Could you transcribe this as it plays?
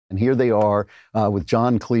And here they are with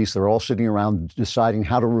John Cleese. They're all sitting around deciding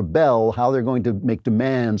how to rebel, how they're going to make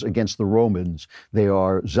demands against the Romans. They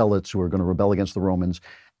are zealots who are going to rebel against the Romans.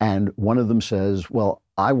 And one of them says, well,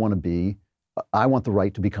 I want the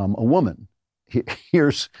right to become a woman.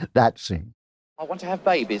 Here's that scene. I want to have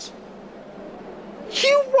babies.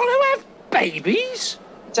 You want to have babies?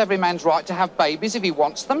 It's every man's right to have babies if he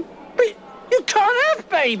wants them. But you can't have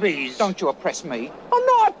babies. Don't you oppress me. I'm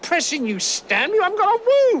not oppressing you, Stan. You haven't got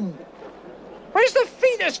a womb. Where's the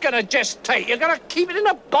fetus going to gestate? You're going to keep it in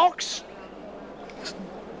a box?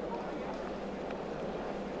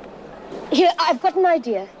 Here, I've got an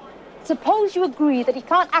idea. Suppose you agree that he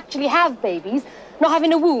can't actually have babies, not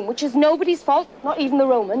having a womb, which is nobody's fault, not even the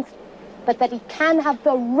Romans, but that he can have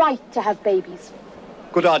the right to have babies.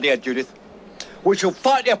 Good idea, Judith. We shall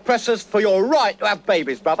fight the oppressors for your right to have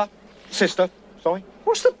babies, brother. Sister, sorry.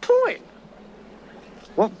 What's the point?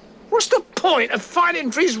 What? What's the point of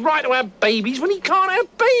fighting for his right to have babies when he can't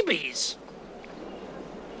have babies?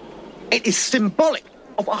 It is symbolic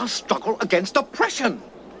of our struggle against oppression.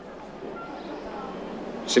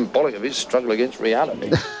 Symbolic of his struggle against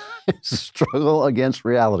reality. Struggle against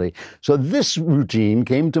reality. So this routine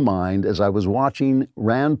came to mind as I was watching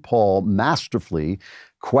Rand Paul masterfully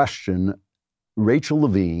question Rachel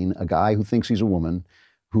Levine, a guy who thinks he's a woman,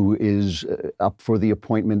 who is up for the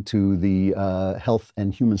appointment to the Health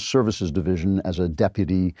and Human Services Division as a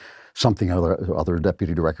deputy, something other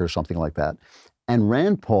deputy director, something like that. And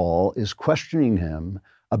Rand Paul is questioning him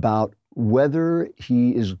about whether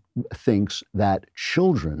he thinks that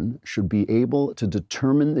children should be able to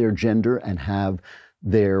determine their gender and have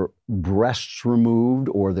their breasts removed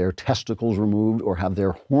or their testicles removed or have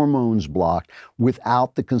their hormones blocked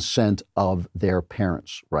without the consent of their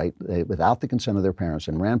parents, right? Without the consent of their parents.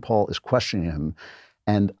 And Rand Paul is questioning him.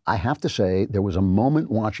 And I have to say, there was a moment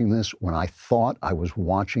watching this when I thought I was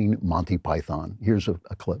watching Monty Python. Here's a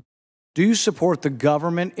clip. Do you support the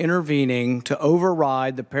government intervening to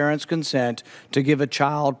override the parent's consent to give a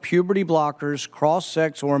child puberty blockers,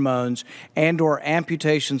 cross-sex hormones, and/or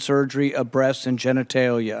amputation surgery of breasts and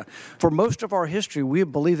genitalia? For most of our history, we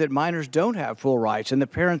believe that minors don't have full rights and the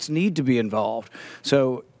parents need to be involved.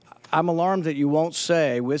 So I'm alarmed that you won't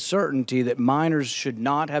say with certainty that minors should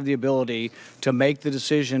not have the ability to make the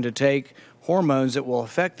decision to take hormones that will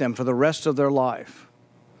affect them for the rest of their life.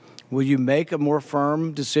 Will you make a more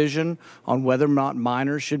firm decision on whether or not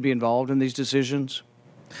minors should be involved in these decisions?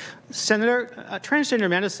 Senator, transgender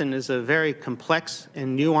medicine is a very complex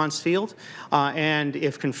and nuanced field, and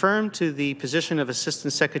if confirmed to the position of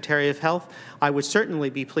Assistant Secretary of Health, I would certainly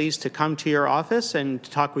be pleased to come to your office and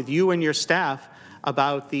talk with you and your staff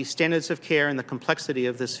about the standards of care and the complexity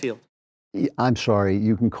of this field. I'm sorry,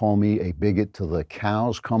 you can call me a bigot till the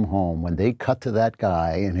cows come home. When they cut to that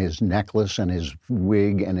guy and his necklace and his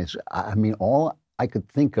wig and all I could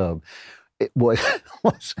think of was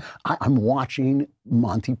I'm watching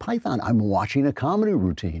Monty Python. I'm watching a comedy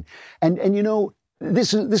routine. And you know,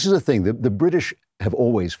 this is a thing. The British have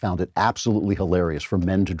always found it absolutely hilarious for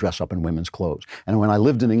men to dress up in women's clothes. And when I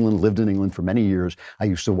lived in England for many years, I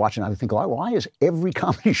used to watch it and I would think, why is every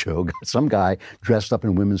comedy show got some guy dressed up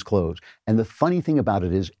in women's clothes? And the funny thing about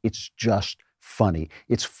it is, it's just funny.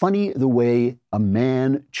 It's funny the way a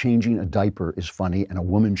man changing a diaper is funny and a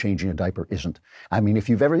woman changing a diaper isn't. I mean, if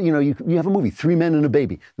you've ever, you have a movie, 3 Men and a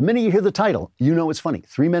Baby. The minute you hear the title, you know it's funny.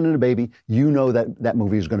 3 Men and a Baby, you know that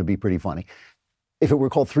movie is going to be pretty funny. If it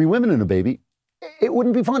were called 3 Women and a Baby, it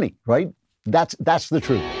wouldn't be funny, right? That's the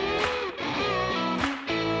truth.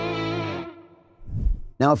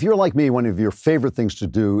 Now, if you're like me, one of your favorite things to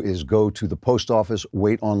do is go to the post office,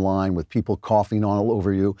 wait online with people coughing all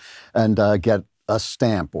over you, and get a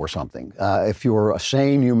stamp or something. If you're a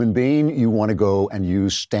sane human being, you want to go and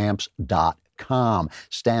use Stamps.com.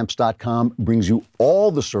 Stamps.com brings you all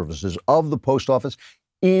the services of the post office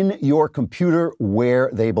in your computer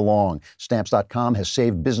where they belong. Stamps.com has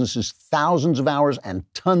saved businesses thousands of hours and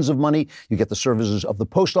tons of money. You get the services of the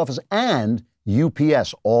post office and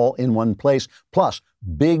UPS all in one place, plus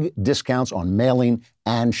big discounts on mailing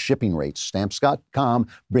and shipping rates. Stamps.com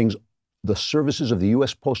brings the services of the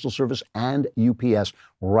U.S. Postal Service and UPS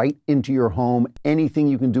right into your home. Anything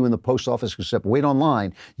you can do in the post office except wait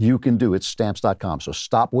online, you can do. It's Stamps.com. So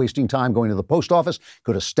stop wasting time going to the post office.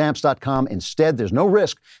 Go to Stamps.com instead. There's no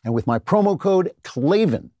risk. And with my promo code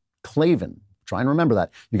Klavan, try and remember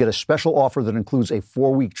that, you get a special offer that includes a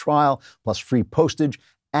 4-week trial plus free postage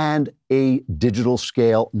and a digital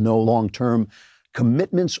scale, no long-term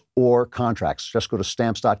commitments or contracts. Just go to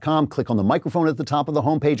Stamps.com, click on the microphone at the top of the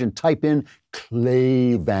homepage and type in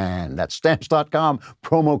Klavan. That's Stamps.com,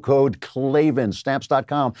 promo code Klavan.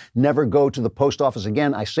 Stamps.com. Never go to the post office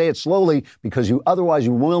again. I say it slowly because otherwise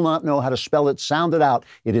you will not know how to spell it. Sound it out.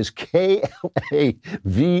 It is Klavan.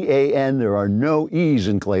 There are no E's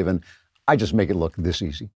in Klavan. I just make it look this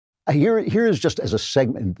easy. Here is just as a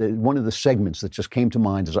segment, one of the segments that just came to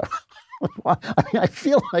mind as I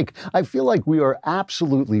feel like we are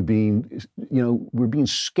absolutely being, we're being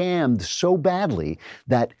scammed so badly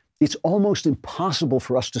that it's almost impossible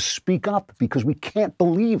for us to speak up because we can't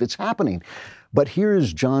believe it's happening. But here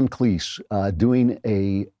is John Cleese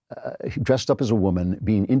dressed up as a woman,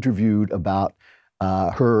 being interviewed about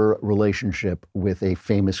her relationship with a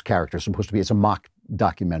famous character. It's a mock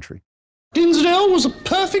documentary. Dinsdale was a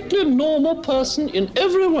perfectly normal person in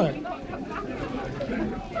every way,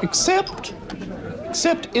 except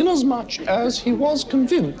inasmuch as he was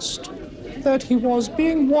convinced that he was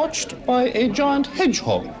being watched by a giant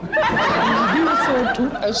hedgehog, whom he referred to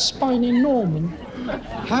as Spiny Norman.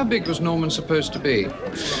 How big was Norman supposed to be?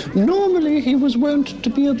 Normally, he was wont to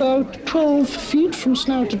be about 12 feet from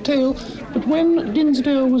snout to tail, but when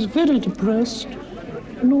Dinsdale was very depressed,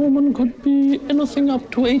 Norman could be anything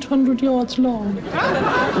up to 800 yards long.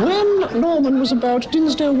 When Norman was about,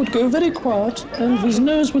 Dinsdale would go very quiet, and his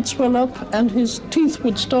nose would swell up, and his teeth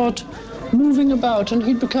would start moving about, and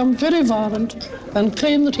he'd become very violent and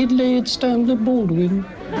claim that he'd laid Stanley Baldwin.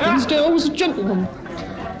 Dinsdale was a gentleman.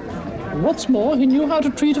 And what's more, he knew how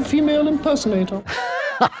to treat a female impersonator.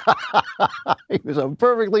 He was a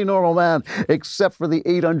perfectly normal man, except for the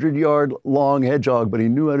 800-yard-long hedgehog, but he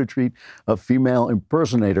knew how to treat a female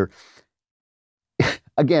impersonator.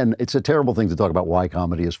 Again, it's a terrible thing to talk about why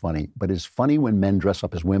comedy is funny, but it's funny when men dress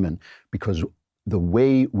up as women because the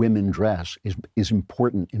way women dress is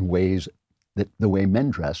important in ways that the way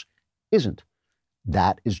men dress isn't.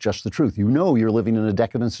 That is just the truth. You're living in a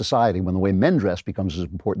decadent society when the way men dress becomes as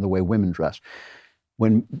important as the way women dress.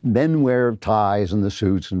 When men wear ties and the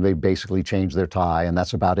suits and they basically change their tie and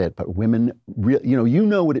that's about it. But women, you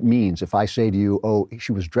know what it means if I say to you, oh,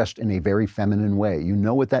 she was dressed in a very feminine way. You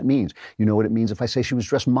know what that means. You know what it means if I say she was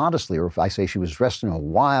dressed modestly or if I say she was dressed in a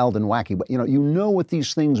wild and wacky way. You know what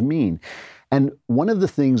these things mean. And one of the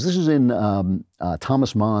things, this is in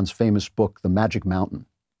Thomas Mann's famous book, The Magic Mountain.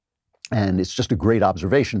 And it's just a great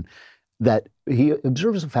observation that he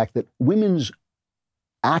observes the fact that women's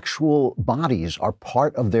actual bodies are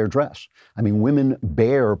part of their dress. I mean, women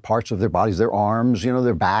bear parts of their bodies, their arms,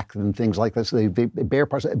 their back and things like this. They bear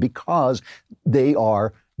parts of it because they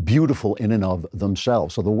are beautiful in and of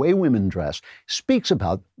themselves. So the way women dress speaks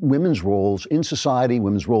about women's roles in society,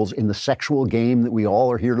 women's roles in the sexual game that we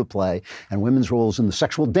all are here to play, and women's roles in the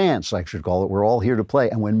sexual dance, I should call it, we're all here to play.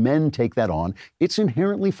 And when men take that on, it's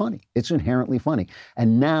inherently funny. It's inherently funny.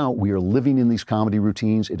 And now we are living in these comedy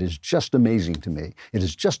routines. It is just amazing to me. It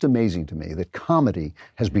is just amazing to me that comedy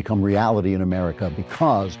has become reality in America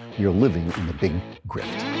because we are living in the big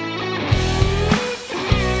grift.